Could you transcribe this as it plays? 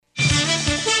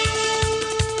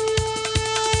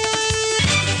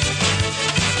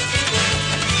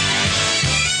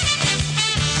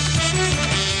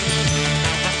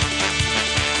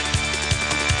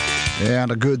And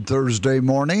a good Thursday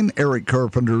morning. Eric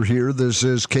Carpenter here. This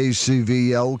is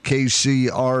KCVL,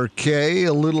 KCRK.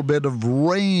 A little bit of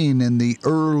rain in the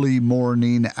early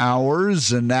morning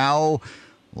hours, and now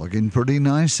looking pretty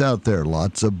nice out there.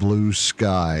 Lots of blue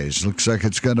skies. Looks like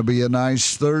it's going to be a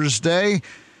nice Thursday.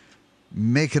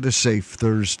 Make it a safe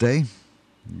Thursday.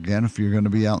 Again, if you're going to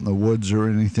be out in the woods or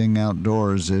anything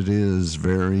outdoors, it is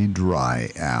very dry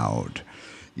out.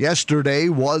 Yesterday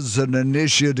was an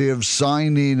initiative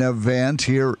signing event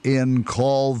here in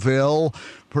Colville.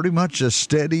 Pretty much a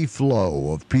steady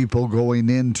flow of people going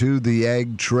into the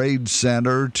Ag Trade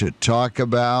Center to talk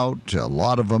about, a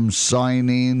lot of them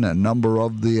signing a number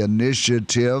of the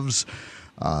initiatives.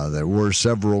 There were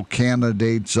several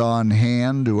candidates on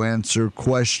hand to answer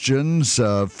questions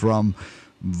from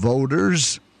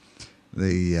voters.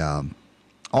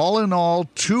 All in all,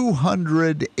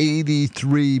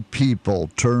 283 people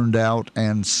turned out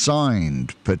and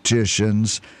signed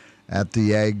petitions at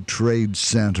the Ag Trade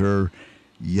Center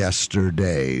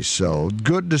yesterday. So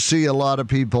good to see a lot of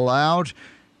people out.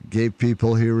 Gave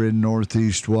people here in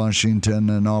Northeast Washington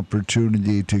an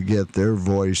opportunity to get their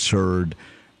voice heard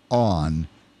on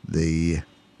the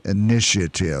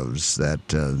initiatives that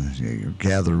are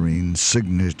gathering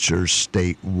signatures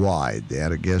statewide. They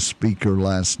had a guest speaker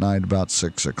last night about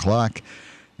 6 o'clock,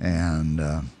 and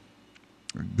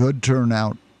good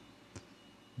turnout,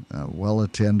 a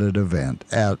well-attended event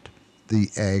at the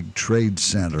Ag Trade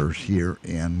Center here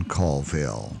in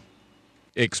Colville.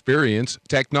 Experience,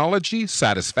 technology,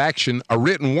 satisfaction, a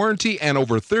written warranty, and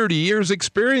over 30 years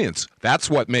experience. That's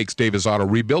what makes Davis Auto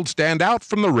Rebuild stand out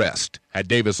from the rest. At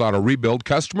Davis Auto Rebuild,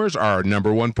 customers are our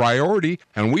number one priority,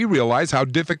 and we realize how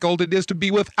difficult it is to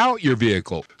be without your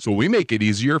vehicle. So we make it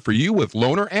easier for you with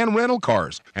loaner and rental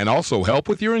cars, and also help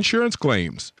with your insurance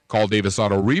claims. Call Davis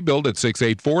Auto Rebuild at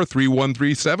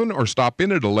 684-3137 or stop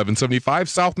in at 1175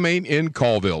 South Main in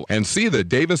Colville and see the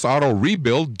Davis Auto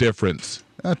Rebuild difference.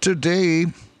 Today,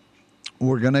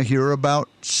 we're going to hear about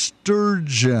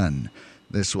sturgeon.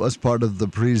 This was part of the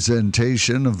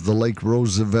presentation of the Lake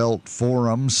Roosevelt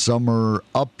Forum Summer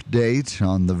Update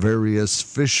on the various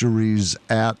fisheries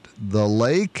at the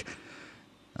lake.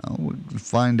 We'll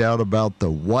find out about the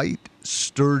white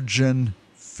sturgeon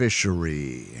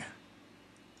fishery.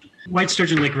 White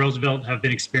sturgeon Lake Roosevelt have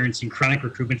been experiencing chronic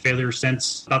recruitment failure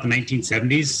since about the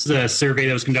 1970s. A survey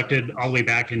that was conducted all the way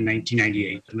back in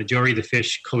 1998. The majority of the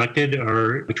fish collected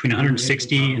are between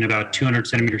 160 and about 200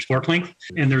 centimeters fork length.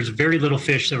 And there's very little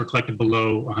fish that were collected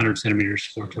below 100 centimeters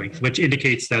fork length, which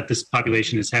indicates that this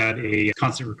population has had a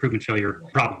constant recruitment failure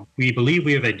problem. We believe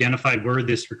we have identified where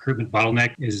this recruitment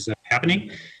bottleneck is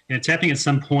happening. And it's happening at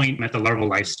some point at the larval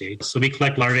life stage. So we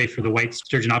collect larvae for the white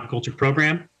sturgeon aquaculture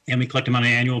program, and we collect them on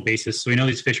an annual basis. So we know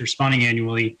these fish are spawning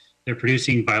annually. They're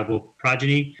producing viable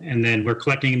progeny, and then we're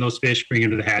collecting those fish,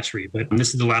 bringing them to the hatchery. But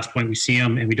this is the last point we see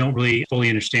them, and we don't really fully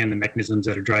understand the mechanisms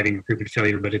that are driving recruitment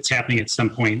failure, but it's happening at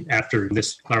some point after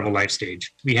this larval life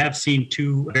stage. We have seen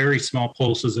two very small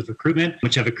pulses of recruitment,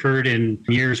 which have occurred in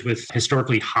years with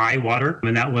historically high water,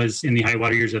 and that was in the high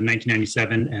water years of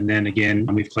 1997, and then again,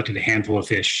 we've collected a handful of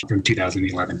fish from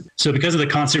 2011. So because of the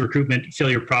constant recruitment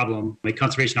failure problem, a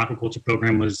conservation aquaculture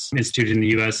program was instituted in the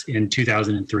U.S. in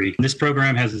 2003. This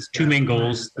program has two main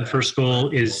goals. The first goal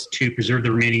is to preserve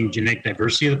the remaining genetic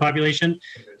diversity of the population.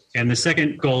 And the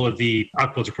second goal of the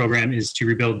aquaculture program is to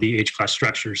rebuild the age class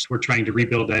structures. We're trying to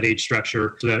rebuild that age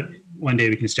structure so that one day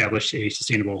we can establish a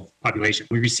sustainable population.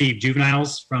 We received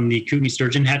juveniles from the Kootenai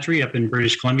Sturgeon Hatchery up in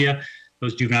British Columbia.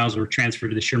 Those juveniles were transferred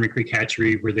to the Sherman Creek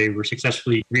Hatchery, where they were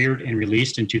successfully reared and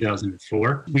released in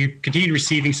 2004. We've continued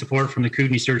receiving support from the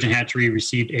Kootenai Sturgeon Hatchery,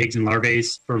 received eggs and larvae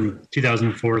from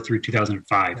 2004 through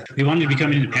 2005. We wanted to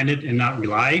become independent and not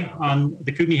rely on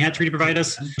the Kootenai Hatchery to provide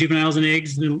us juveniles and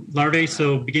eggs and larvae.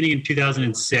 So beginning in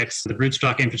 2006, the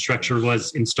broodstock infrastructure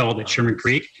was installed at Sherman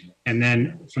Creek. And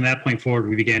then from that point forward,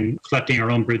 we began collecting our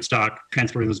own broodstock,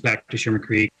 transporting those back to Sherman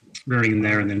Creek, rearing them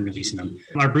there, and then releasing them.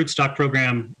 Our broodstock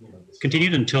program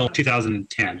continued until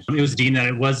 2010. It was deemed that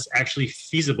it was actually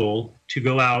feasible to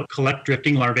go out, collect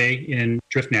drifting larvae in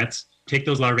drift nets, take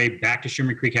those larvae back to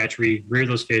Sherman Creek Hatchery, rear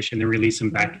those fish, and then release them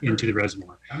back into the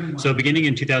reservoir. So beginning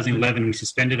in 2011, we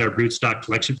suspended our broodstock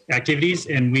collection activities,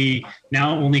 and we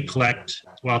now only collect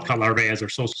wild-caught larvae as our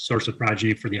sole source of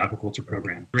progeny for the aquaculture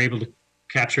program. We're able to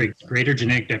capture a greater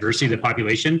genetic diversity of the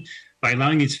population by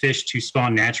allowing these fish to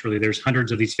spawn naturally. There's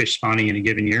hundreds of these fish spawning in a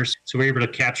given year. So we're able to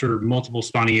capture multiple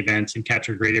spawning events and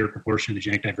capture a greater proportion of the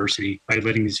genetic diversity by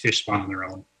letting these fish spawn on their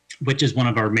own. which is one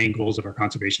of our main goals of our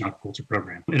conservation aquaculture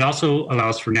program. It also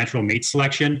allows for natural mate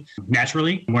selection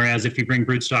naturally, whereas if you bring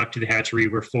broodstock to the hatchery,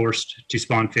 we're forced to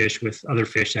spawn fish with other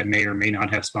fish that may or may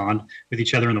not have spawned with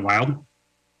each other in the wild.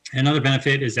 Another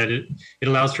benefit is that it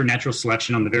allows for natural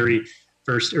selection on the very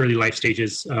first early life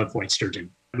stages of white sturgeon.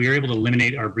 We are able to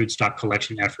eliminate our broodstock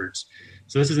collection efforts.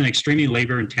 So this is an extremely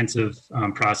labor-intensive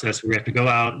process where we have to go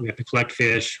out, we have to collect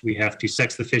fish, we have to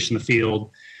sex the fish in the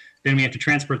field, then we have to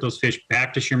transport those fish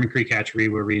back to Sherman Creek Hatchery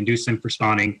where we induce them for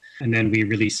spawning, and then we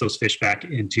release those fish back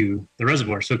into the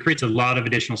reservoir. So it creates a lot of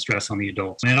additional stress on the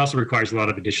adults, and it also requires a lot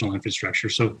of additional infrastructure.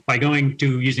 So by going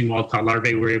to using wild-caught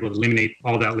larvae, we're able to eliminate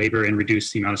all that labor and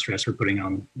reduce the amount of stress we're putting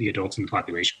on the adults in the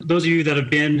population. Those of you that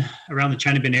have been around the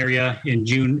China Bend area in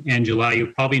June and July,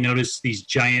 you'll probably notice these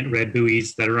giant red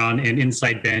buoys that are on an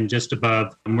inside bend just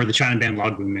above where the China Bend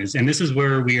log boom is. And this is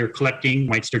where we are collecting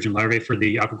white sturgeon larvae for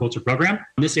the aquaculture program.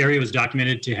 This area was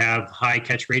documented to have high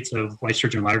catch rates of white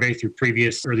sturgeon larvae through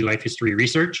previous early life history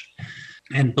research.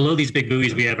 And below these big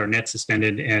buoys, we have our nets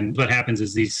suspended. And what happens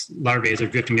is these larvae, as they're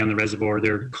drifting down the reservoir,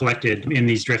 they're collected in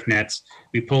these drift nets.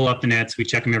 We pull up the nets, we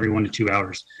check them every 1 to 2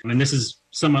 hours. And this is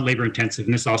somewhat labor intensive.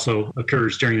 And this also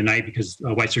occurs during the night because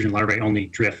white sturgeon larvae only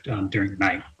drift during the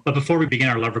night. But before we begin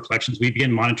our larval collections, we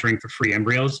begin monitoring for free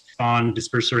embryos, spawn,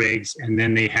 disperse their eggs, and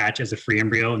then they hatch as a free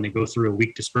embryo and they go through a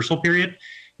week dispersal period.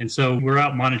 And so we're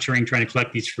out monitoring, trying to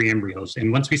collect these free embryos.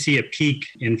 And once we see a peak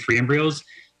in free embryos,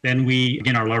 then we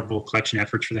begin our larval collection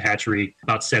efforts for the hatchery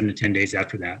about 7 to 10 days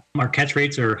after that. Our catch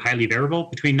rates are highly variable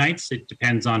between nights. It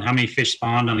depends on how many fish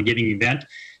spawned on a given event.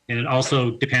 And it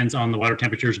also depends on the water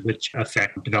temperatures, which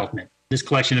affect development. This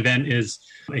collection event is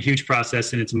a huge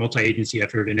process, and it's a multi-agency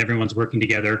effort, and everyone's working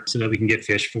together so that we can get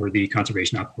fish for the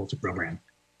conservation aquaculture program.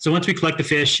 So once we collect the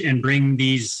fish and bring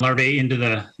these larvae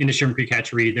into Sherman Creek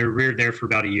Hatchery, they're reared there for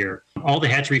about a year. All the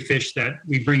hatchery fish that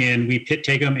we bring in, we pit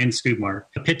tag them and scoop mark.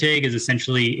 A pit tag is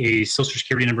essentially a social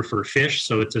security number for a fish.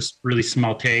 So it's a really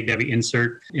small tag that we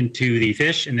insert into the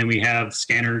fish. And then we have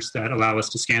scanners that allow us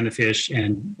to scan the fish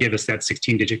and give us that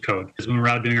 16-digit code. Because when we're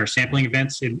out doing our sampling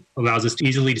events, it allows us to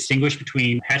easily distinguish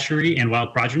between hatchery and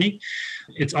wild progeny.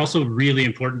 It's also really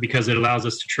important because it allows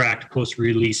us to track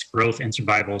post-release growth and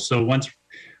survival. So once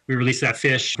we release that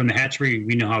fish from the hatchery,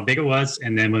 we know how big it was.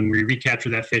 And then when we recapture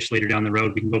that fish later down the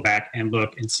road, we can go back and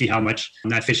look and see how much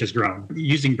that fish has grown.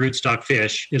 Using broodstock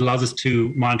fish, it allows us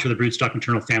to monitor the broodstock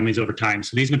maternal families over time.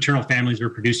 So these maternal families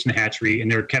were produced in the hatchery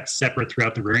and they're kept separate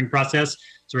throughout the rearing process.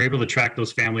 So we're able to track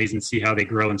those families and see how they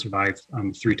grow and survive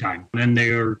through time. And then they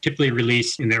are typically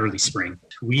released in the early spring.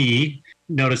 We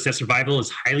notice that survival is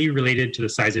highly related to the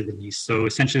size of release. So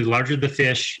essentially, the larger the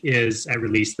fish is at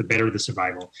release, the better the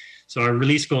survival. So our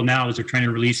release goal now is we're trying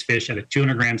to release fish at a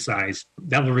 200-gram size.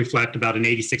 That will reflect about an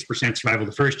 86% survival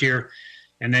the first year,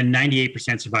 and then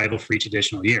 98% survival for each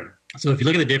additional year. So if you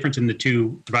look at the difference in the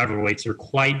two survival rates, they're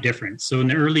quite different. So in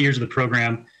the early years of the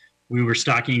program, we were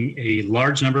stocking a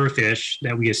large number of fish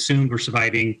that we assumed were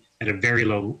surviving at a very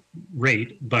low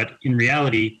rate. But in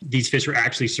reality, these fish were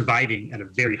actually surviving at a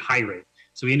very high rate.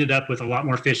 So we ended up with a lot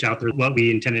more fish out there than what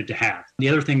we intended to have. The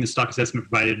other thing the stock assessment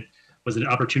provided was an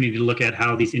opportunity to look at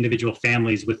how these individual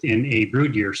families within a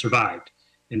brood year survived.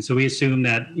 And so we assumed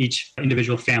that each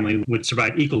individual family would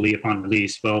survive equally upon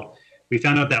release. Well, we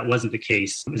found out that wasn't the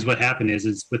case. What happened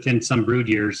is within some brood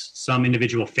years, some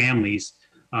individual families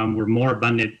were more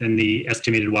abundant than the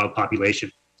estimated wild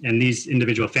population. And these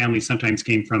individual families sometimes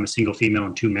came from a single female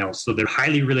and 2 males. So they're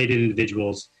highly related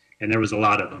individuals, and there was a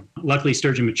lot of them. Luckily,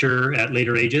 sturgeon mature at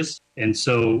later ages, and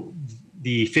so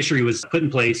the fishery was put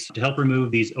in place to help remove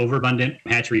these overabundant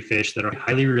hatchery fish that are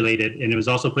highly related. And it was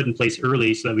also put in place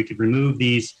early so that we could remove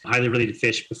these highly related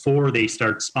fish before they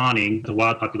start spawning the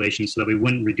wild population so that we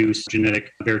wouldn't reduce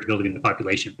genetic variability in the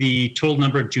population. The total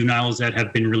number of juveniles that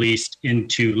have been released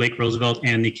into Lake Roosevelt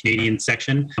and the Canadian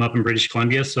section up in British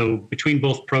Columbia. So between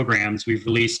both programs, we've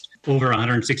released over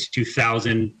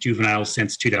 162,000 juveniles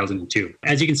since 2002.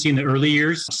 As you can see in the early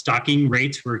years, stocking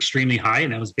rates were extremely high,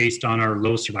 and that was based on our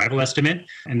low survival estimate.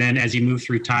 And then as you move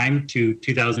through time to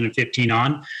 2015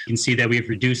 on, you can see that we have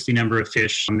reduced the number of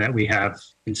fish that we have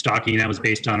in stocking. That was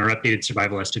based on our updated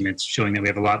survival estimates, showing that we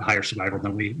have a lot higher survival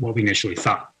than what we initially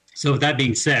thought. So with that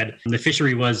being said, the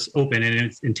fishery was open and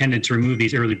it's intended to remove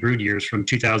these early brood years from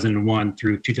 2001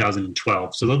 through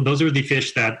 2012. So those are the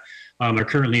fish that are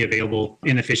currently available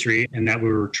in the fishery and that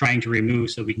we're trying to remove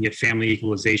so we can get family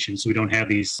equalization so we don't have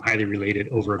these highly related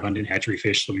overabundant hatchery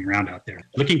fish swimming around out there.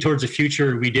 Looking towards the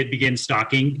future, we did begin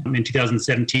stocking in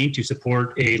 2017 to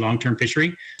support a long-term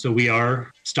fishery. So we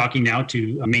are stocking now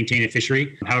to maintain a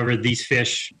fishery. However, these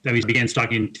fish that we began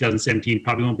stocking in 2017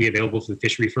 probably won't be available for the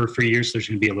fishery for 3 years. So there's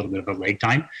going to be a little bit of a lag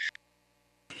time.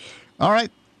 All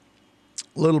right.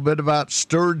 A little bit about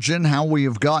sturgeon, how we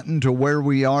have gotten to where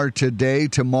we are today.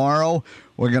 Tomorrow,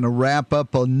 we're going to wrap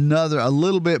up a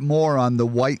little bit more on the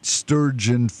white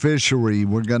sturgeon fishery.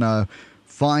 We're going to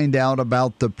find out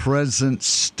about the present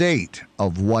state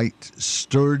of white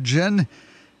sturgeon.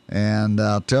 And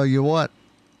I'll tell you what,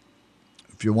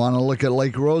 if you want to look at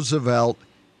Lake Roosevelt,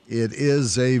 it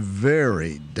is a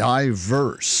very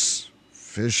diverse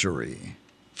fishery.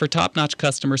 For top-notch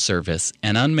customer service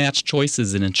and unmatched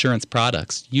choices in insurance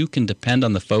products, you can depend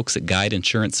on the folks at Guide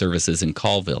Insurance Services in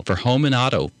Colville. For home and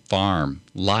auto, farm,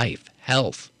 life,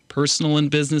 health, personal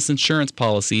and business insurance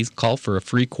policies, call for a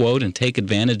free quote and take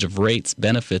advantage of rates,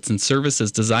 benefits, and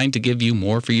services designed to give you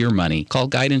more for your money. Call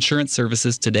Guide Insurance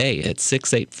Services today at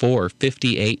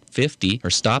 684-5850 or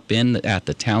stop in at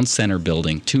the Town Center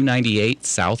Building, 298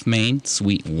 South Main,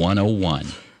 Suite 101.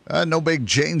 No big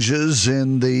changes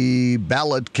in the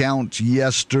ballot count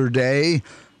yesterday.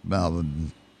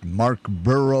 Mark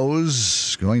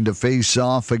Burrows going to face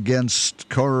off against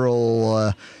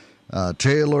Carl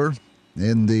Taylor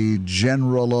in the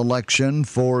general election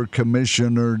for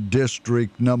Commissioner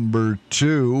District Number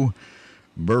 2.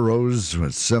 Burrows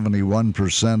with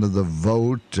 71% of the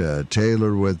vote,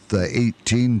 Taylor with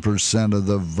 18% of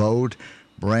the vote.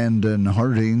 Brandon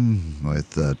Harding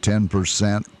with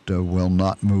 10% will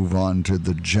not move on to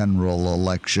the general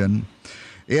election.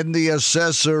 In the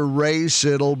assessor race,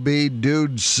 it'll be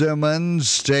Dude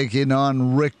Simmons taking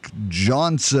on Rick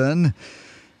Johnson.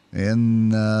 In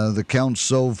the count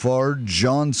so far,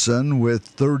 Johnson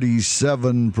with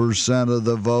 37% of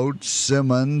the vote,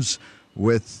 Simmons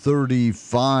with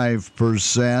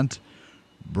 35%,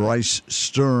 Bryce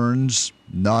Stearns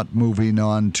not moving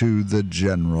on to the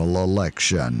general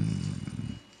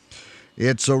election.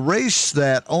 It's a race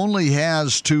that only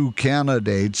has 2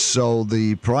 candidates, so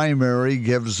the primary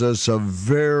gives us a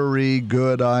very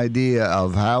good idea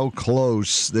of how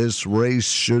close this race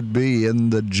should be in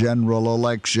the general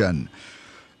election.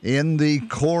 In the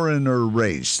coroner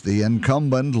race, the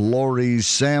incumbent Lori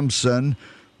Sampson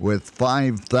with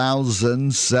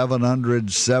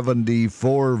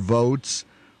 5,774 votes,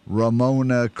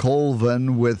 Ramona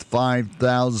Colvin with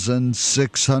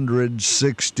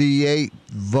 5,668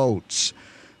 votes.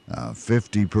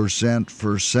 50%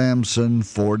 for Sampson,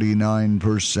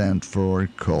 49% for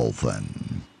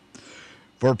Colvin.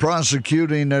 For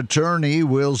prosecuting attorney,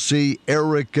 we'll see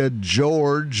Erica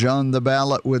George on the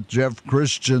ballot with Jeff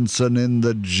Christensen in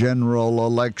the general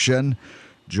election.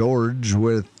 George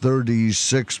with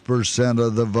 36%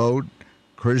 of the vote.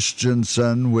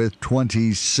 Christensen with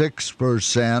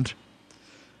 26%.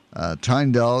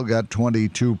 Tyndall got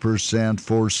 22%,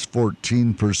 Force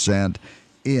 14%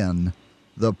 in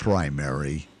the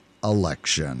primary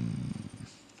election.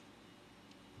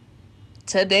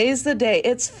 Today's the day.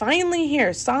 It's finally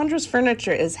here. Sandra's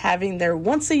Furniture is having their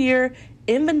once-a-year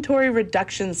inventory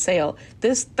reduction sale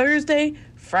this Thursday,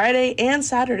 Friday, and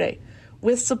Saturday.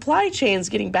 With supply chains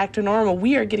getting back to normal,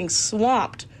 we are getting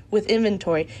swamped with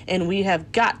inventory, and we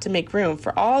have got to make room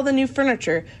for all the new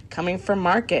furniture coming from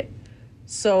market.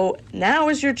 So now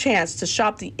is your chance to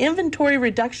shop the inventory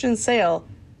reduction sale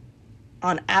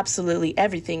on absolutely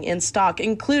everything in stock,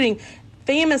 including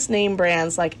famous name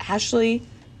brands like Ashley,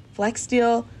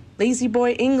 FlexSteel, Lazy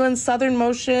Boy, England, Southern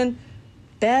Motion,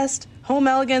 Best, Home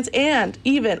Elegance, and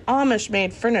even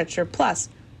Amish-made furniture. Plus,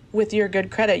 with your good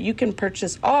credit, you can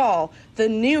purchase all the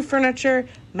new furniture,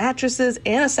 mattresses,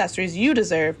 and accessories you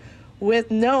deserve with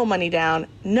no money down,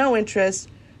 no interest,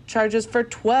 charges for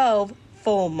 12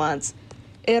 full months.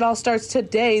 It all starts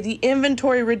today. The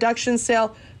inventory reduction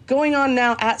sale going on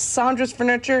now at Sandra's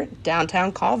Furniture,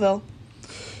 downtown Colville.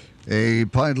 A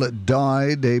pilot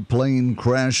died. A plane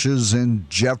crashes in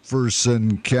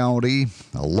Jefferson County.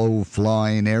 A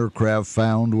low-flying aircraft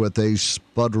found with a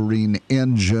sputtering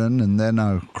engine, and then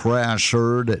a crash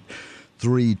heard at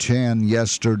 3:10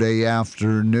 yesterday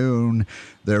afternoon.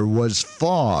 There was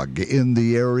fog in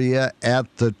the area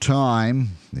at the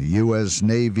time. The U.S.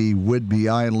 Navy Whidbey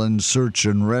Island Search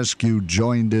and Rescue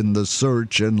joined in the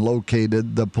search and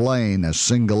located the plane, a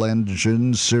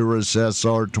single-engine Cirrus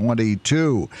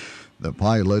SR-22. The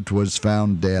pilot was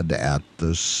found dead at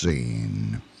the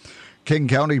scene. King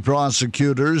County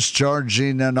prosecutors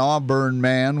charging an Auburn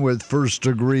man with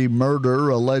first-degree murder,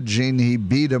 alleging he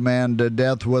beat a man to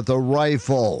death with a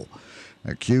rifle.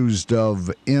 Accused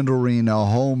of entering a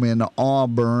home in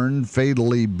Auburn,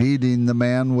 fatally beating the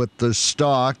man with the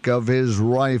stock of his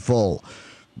rifle.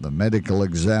 The medical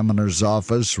examiner's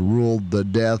office ruled the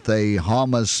death a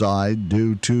homicide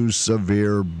due to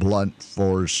severe blunt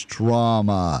force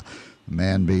trauma. The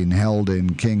man being held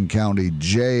in King County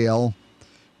Jail.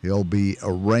 He'll be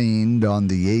arraigned on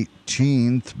the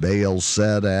 18th, bail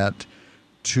set at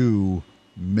 $2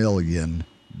 million.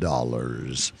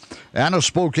 And a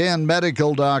Spokane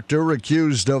medical doctor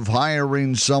accused of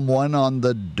hiring someone on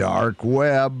the dark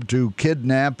web to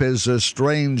kidnap his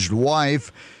estranged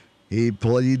wife. He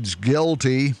pleads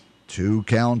guilty. 2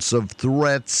 counts of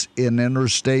threats in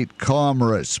interstate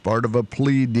commerce, part of a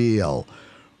plea deal.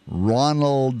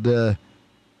 Ronald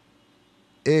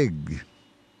Ig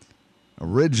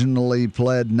originally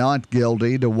pled not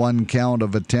guilty to 1 count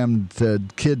of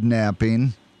attempted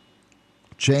kidnapping,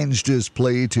 changed his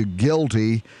plea to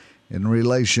guilty in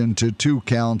relation to 2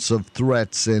 counts of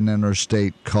threats in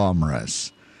interstate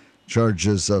commerce.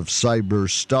 Charges of cyber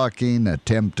stalking,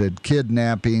 attempted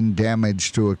kidnapping,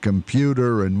 damage to a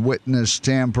computer, and witness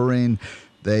tampering,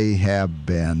 they have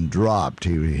been dropped.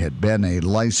 He had been a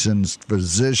licensed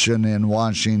physician in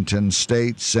Washington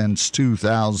State since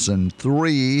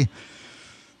 2003.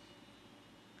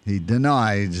 He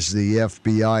denies the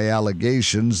FBI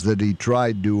allegations that he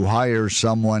tried to hire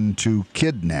someone to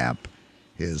kidnap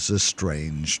his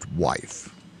estranged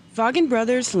wife. Vaughan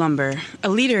Brothers Lumber, a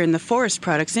leader in the forest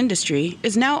products industry,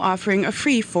 is now offering a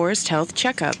free forest health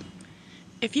checkup.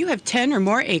 If you have 10 or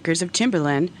more acres of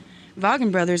timberland,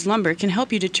 Vaughan Brothers Lumber can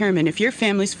help you determine if your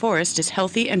family's forest is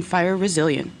healthy and fire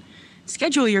resilient.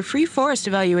 Schedule your free forest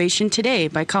evaluation today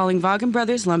by calling Vaughan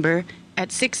Brothers Lumber at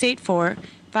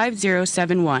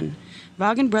 684-5071.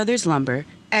 Vaughan Brothers Lumber,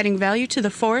 adding value to the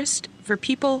forest for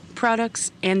people,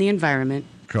 products, and the environment.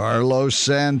 Carlos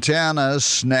Santana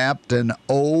snapped an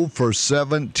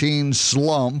 0-for-17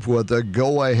 slump with a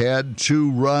go-ahead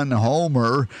 2-run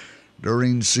homer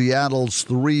during Seattle's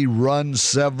 3-run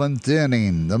 7th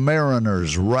inning. The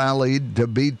Mariners rallied to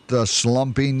beat the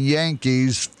slumping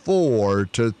Yankees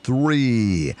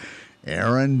 4-3.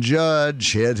 Aaron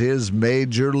Judge hit his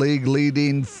Major League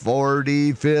leading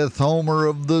 45th homer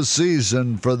of the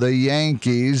season for the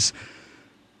Yankees.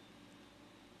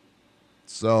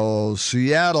 So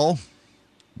Seattle,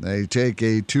 they take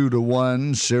a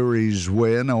 2-1 series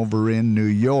win over in New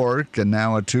York, and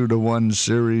now a 2-1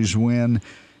 series win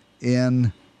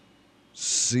in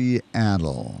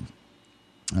Seattle.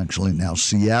 Actually, now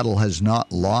Seattle has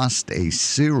not lost a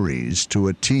series to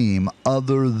a team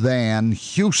other than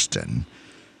Houston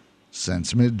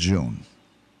since mid-June.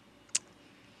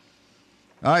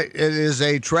 All right, it is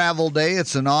a travel day.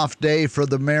 It's an off day for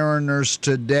the Mariners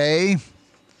today.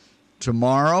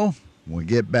 Tomorrow, we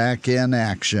get back in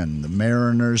action. The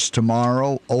Mariners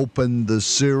tomorrow open the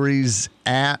series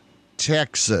at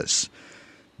Texas.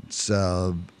 It's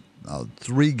 3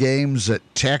 games at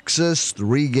Texas,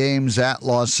 3 games at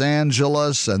Los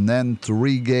Angeles, and then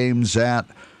 3 games at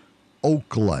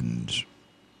Oakland.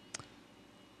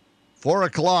 4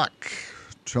 o'clock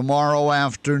tomorrow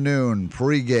afternoon,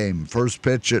 pregame, first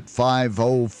pitch at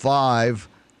 5:05.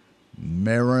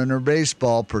 Mariner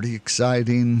baseball, pretty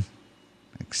exciting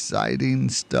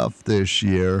stuff this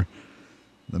year.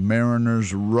 The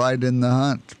Mariners right in the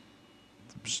hunt.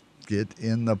 Get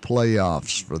in the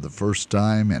playoffs for the first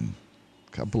time in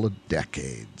a couple of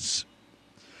decades.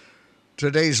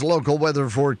 Today's local weather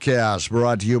forecast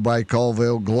brought to you by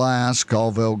Colville Glass.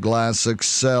 Colville Glass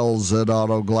excels at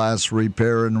auto glass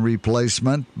repair and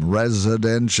replacement,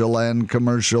 residential and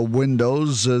commercial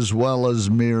windows, as well as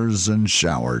mirrors and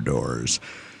shower doors.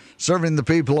 Serving the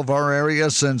people of our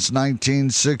area since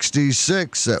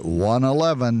 1966 at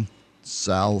 111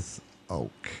 South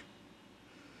Oak.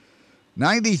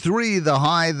 93 the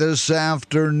high this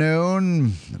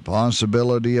afternoon. The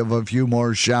possibility of a few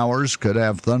more showers. Could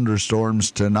have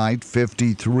thunderstorms tonight.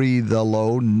 53 the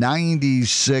low.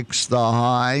 96 the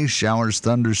high. Showers,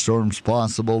 thunderstorms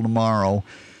possible tomorrow.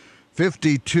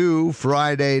 52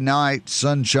 Friday night.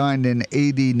 Sunshine in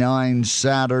 89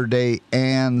 Saturday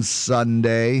and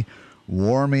Sunday.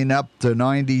 Warming up to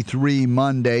 93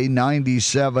 Monday.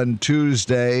 97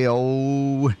 Tuesday.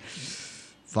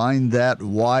 Find that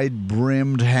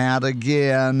wide-brimmed hat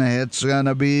again. It's going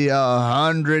to be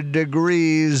 100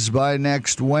 degrees by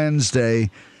next Wednesday.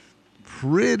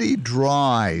 Pretty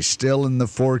dry still in the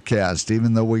forecast,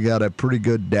 even though we got a pretty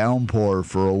good downpour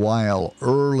for a while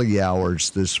early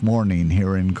hours this morning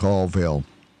here in Colville.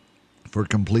 For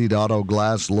complete auto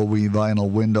glass, Louis vinyl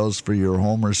windows for your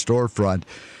home or storefront,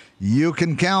 you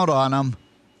can count on them.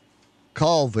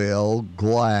 Colville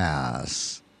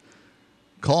Glass.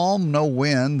 Calm, no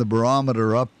wind. The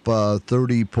barometer up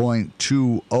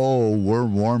 30.20. We're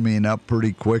warming up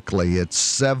pretty quickly. It's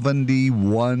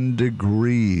 71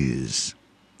 degrees.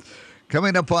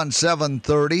 Coming up on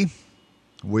 7:30,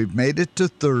 we've made it to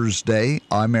Thursday.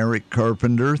 I'm Eric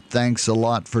Carpenter. Thanks a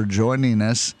lot for joining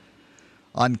us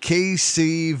on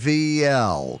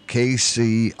KCVL,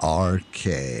 KCRK.